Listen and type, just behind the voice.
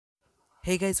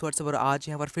Hey guys what's up. और आज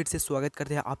यहाँ पर फिर से स्वागत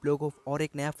करते हैं आप लोगों को और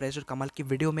एक नया फ्रेश और कमाल की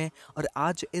वीडियो में। और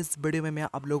आज इस वीडियो में मैं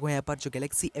आप लोगों को यहाँ पर जो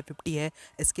गैलेक्सी A50 है,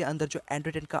 इसके अंदर जो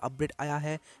एंड्रॉइड 10 का अपडेट आया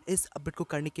है, इस अपडेट को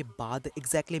करने के बाद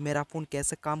एग्जैक्टली मेरा फ़ोन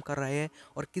कैसे काम कर रहा है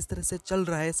और किस तरह से चल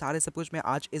रहा है, सारे सब कुछ मैं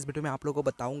आज इस वीडियो में आप लोगों को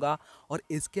बताऊँगा। और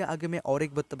इसके आगे मैं और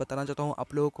एक बात बताना चाहता हूँ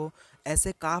आप लोगों को।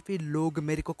 ऐसे काफ़ी लोग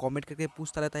मेरे को कॉमेंट करके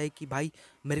पूछता रहता है कि भाई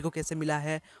मेरे को कैसे मिला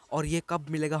है और ये कब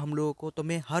मिलेगा हम लोगों को। तो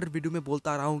मैं हर वीडियो में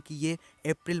बोलता आ रहा हूँ कि ये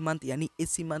अप्रैल मंथ यानी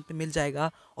इसी मंथ में मिल जाएगा।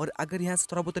 और अगर यहाँ से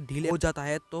थोड़ा बहुत डिले हो जाता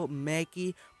है तो मैं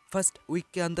कि फर्स्ट वीक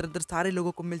के अंदर अंदर सारे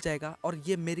लोगों को मिल जाएगा। और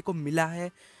ये मेरे को मिला है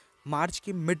मार्च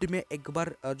की मिड में एक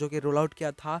बार जो कि रोल आउट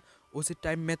किया था, उसी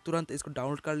टाइम मैं तुरंत इसको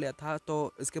डाउनलोड कर लिया था।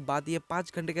 तो इसके बाद ये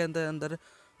 5 घंटे के अंदर अंदर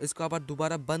इसको आबाद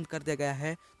दोबारा बंद कर दिया गया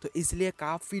है। तो इसलिए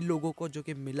काफ़ी लोगों को जो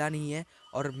कि मिला नहीं है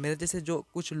और मेरे जैसे जो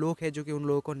कुछ लोग हैं जो कि उन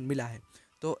लोगों को मिला है।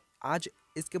 तो आज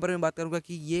इसके बारे में बात करूंगा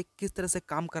कि ये किस तरह से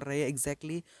काम कर रहे हैं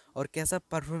एग्जैक्टली और कैसा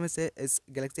परफॉर्मेंस है इस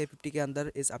गैलेक्सी A50 के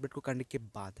अंदर इस अपडेट को करने के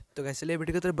बाद। तो कैसे चलिए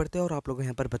वीडियो की तरफ बढ़ते हैं और आप लोग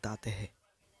यहाँ पर बताते हैं।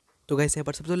 तो गाइस यहाँ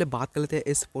पर सबसे पहले बात कर लेते हैं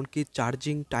इस फ़ोन की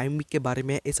चार्जिंग टाइम के बारे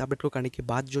में। इस अपडेट को करने के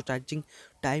बाद जो चार्जिंग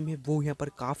टाइम है वो यहाँ पर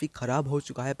काफ़ी ख़राब हो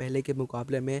चुका है पहले के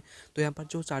मुकाबले में। तो यहाँ पर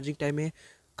जो चार्जिंग टाइम है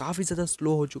काफ़ी ज़्यादा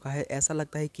स्लो हो चुका है। ऐसा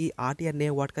लगता है कि 8 या 9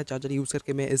 वाट का चार्जर यूज़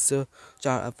करके मैं इस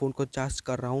फ़ोन को चार्ज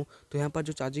कर रहा हूँ। तो यहाँ पर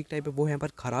जो चार्जिंग टाइम है वो यहाँ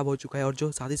पर ख़राब हो चुका है और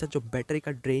जो साथ ही साथ जो बैटरी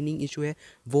का ड्रेनिंग इशू है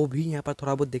वो भी यहाँ पर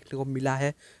थोड़ा बहुत देखने को मिला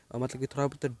है। मतलब कि थोड़ा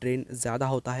बहुत ड्रेन ज़्यादा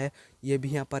होता है, ये भी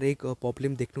यहाँ पर एक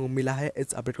प्रॉब्लम देखने को मिला है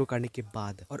इस अपडेट को करने के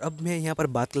बाद। और अब मैं यहाँ पर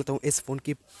बात करता हूँ इस फ़ोन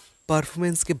की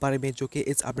परफॉर्मेंस के बारे में, जो कि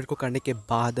इस अपडेट को करने के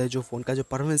बाद जो फ़ोन का जो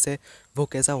परफॉर्मेंस है वो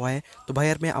कैसा हुआ है। तो भाई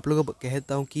यार मैं आप लोगों को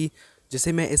कहता हूँ कि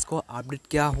जैसे मैं इसको अपडेट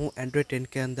किया हूँ एंड्रॉयड 10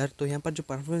 के अंदर, तो यहाँ पर जो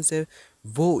परफॉर्मेंस है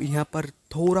वो यहाँ पर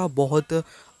थोड़ा बहुत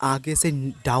आगे से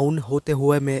डाउन होते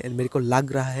हुए मेरे को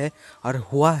लग रहा है और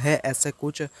हुआ है ऐसा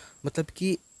कुछ। मतलब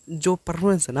कि जो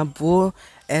परफॉर्मेंस है ना वो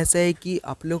ऐसा है कि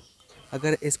आप लोग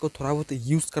अगर इसको थोड़ा बहुत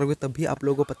यूज़ करोगे तभी आप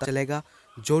लोगों को पता चलेगा।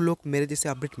 जो लोग मेरे जैसे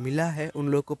अपडेट मिला है उन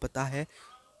लोगों को पता है।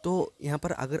 तो यहाँ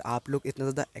पर अगर आप लोग इतना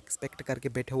ज़्यादा एक्सपेक्ट करके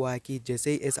बैठे हुआ है कि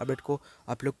जैसे ही इस अपडेट को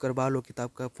आप लोग करवा लो कि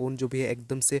आपका फ़ोन जो भी है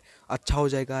एकदम से अच्छा हो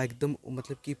जाएगा, एकदम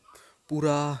मतलब कि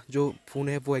पूरा जो फ़ोन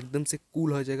है वो एकदम से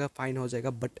कूल हो जाएगा, फाइन हो जाएगा।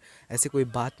 बट ऐसी कोई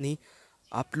बात नहीं।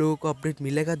 आप लोगों को अपडेट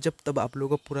मिलेगा जब तब आप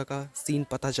लोगों को पूरा का सीन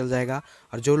पता चल जाएगा।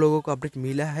 और जो लोगों को अपडेट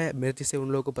मिला है मेरे जैसे उन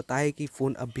लोगों को पता है कि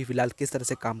फ़ोन अभी फ़िलहाल किस तरह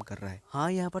से काम कर रहा है।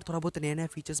 हाँ यहाँ पर थोड़ा बहुत नया नया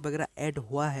फीचर्स वगैरह ऐड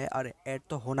हुआ है और ऐड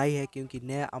तो होना ही है क्योंकि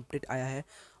नया अपडेट आया है।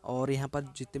 और यहाँ पर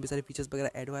जितने भी सारे फीचर्स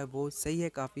वगैरह ऐड हुआ है वो सही है,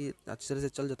 काफ़ी अच्छी तरह से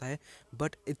चल जाता है।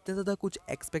 बट इतना ज़्यादा कुछ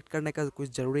एक्सपेक्ट करने का कुछ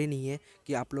ज़रूरी नहीं है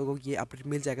कि आप लोगों को ये अपडेट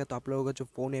मिल जाएगा तो आप लोगों का जो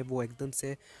फ़ोन है वो एकदम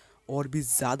से और भी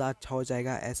ज़्यादा अच्छा हो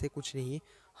जाएगा, ऐसे कुछ नहीं है।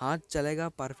 हाँ चलेगा,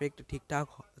 परफेक्ट ठीक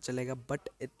ठाक चलेगा, बट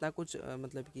इतना कुछ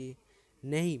मतलब कि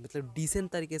नहीं, मतलब डिसेंट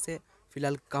तरीके से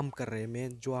फ़िलहाल कम कर रहे हैं, मैं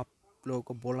जो आप लोगों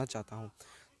को बोलना चाहता हूँ।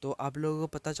 तो आप लोगों को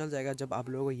पता चल जाएगा जब आप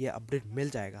लोगों को ये अपडेट मिल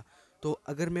जाएगा। तो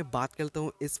अगर मैं बात करता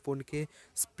हूँ इस फ़ोन के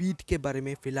स्पीड के बारे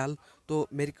में फ़िलहाल, तो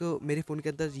मेरे फ़ोन के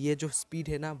अंदर ये जो स्पीड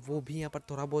है ना वो भी यहाँ पर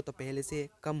थोड़ा बहुत पहले से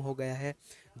कम हो गया है।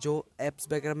 जो ऐप्स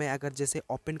वगैरह मैं अगर जैसे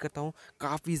ओपन करता हूँ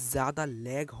काफ़ी ज़्यादा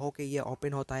लैग हो के ये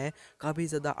ओपन होता है, काफ़ी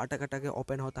ज़्यादा अटक अटक के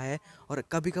ओपन होता है। और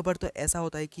कभी कभार तो ऐसा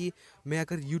होता है कि मैं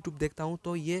अगर यूट्यूब देखता हूँ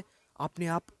तो ये अपने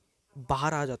आप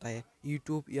बाहर आ जाता है,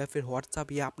 यूट्यूब या फिर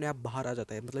व्हाट्सअप ये अपने आप बाहर आ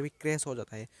जाता है, मतलब ये क्रैश हो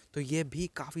जाता है। तो ये भी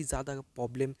काफ़ी ज़्यादा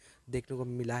प्रॉब्लम देखने को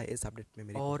मिला है इस अपडेट में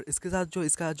मेरे को। और इसके साथ जो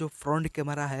इसका जो फ्रंट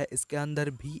कैमरा है इसके अंदर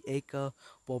भी एक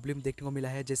प्रॉब्लम देखने को मिला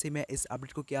है। जैसे मैं इस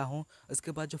अपडेट को किया हूँ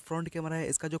इसके बाद जो फ्रंट कैमरा है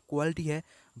इसका जो क्वालिटी है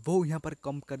वो यहाँ पर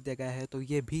कम कर दिया गया है। तो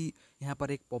ये भी यहाँ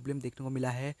पर एक प्रॉब्लम देखने को मिला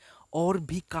है। और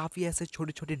भी काफ़ी ऐसे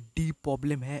छोटे छोटे डीप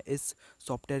प्रॉब्लम है इस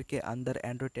सॉफ्टवेयर के अंदर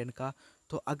एंड्रॉयड 10 का।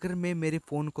 तो अगर मैं मेरे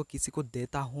फ़ोन को किसी को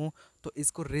देता हूँ तो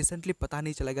इसको रिसेंटली पता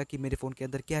नहीं चलेगा कि मेरे फ़ोन के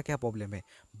अंदर क्या क्या प्रॉब्लम है।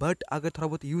 बट अगर थोड़ा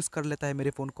बहुत यूज़ कर लेता है मेरे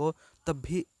फ़ोन को तब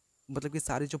भी मतलब कि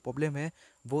सारी जो प्रॉब्लम है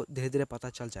वो धीरे धीरे पता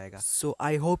चल जाएगा। सो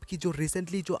आई होप कि जो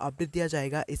रिसेंटली जो अपडेट दिया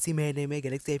जाएगा इसी महीने में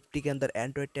गैलेक्सी A50 के अंदर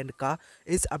एंड्रॉयड 10 का,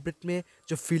 इस अपडेट में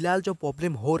जो फ़िलहाल जो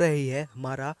प्रॉब्लम हो रही है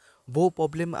हमारा वो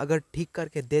प्रॉब्लम अगर ठीक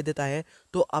करके दे देता है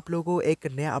तो आप लोगों को एक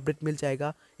नया अपडेट मिल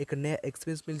जाएगा, एक नया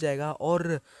एक्सपीरियंस मिल जाएगा और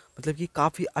मतलब कि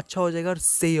काफ़ी अच्छा हो जाएगा और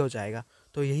सही हो जाएगा।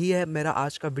 तो यही है मेरा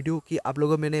आज का वीडियो कि आप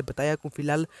लोगों को मैंने बताया कि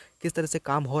फ़िलहाल किस तरह से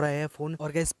काम हो रहा है फ़ोन।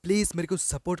 और गाइस प्लीज़ मेरे को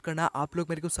सपोर्ट करना, आप लोग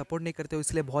मेरे को सपोर्ट नहीं करते हो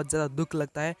इसलिए बहुत ज़्यादा दुख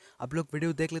लगता है। आप लोग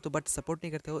वीडियो देख ले तो बट सपोर्ट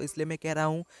नहीं करते हो, इसलिए मैं कह रहा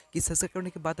हूँ कि सब्सक्राइब करने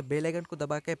के बाद बेल आइकन को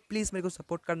दबा के प्लीज़ मेरे को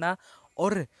सपोर्ट करना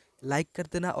और लाइक कर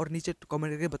देना और नीचे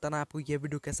कमेंट करके बताना आपको ये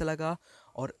वीडियो कैसा लगा।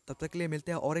 और तब तक के लिए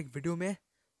मिलते हैं और एक वीडियो में।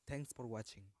 Thanks for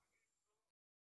watching.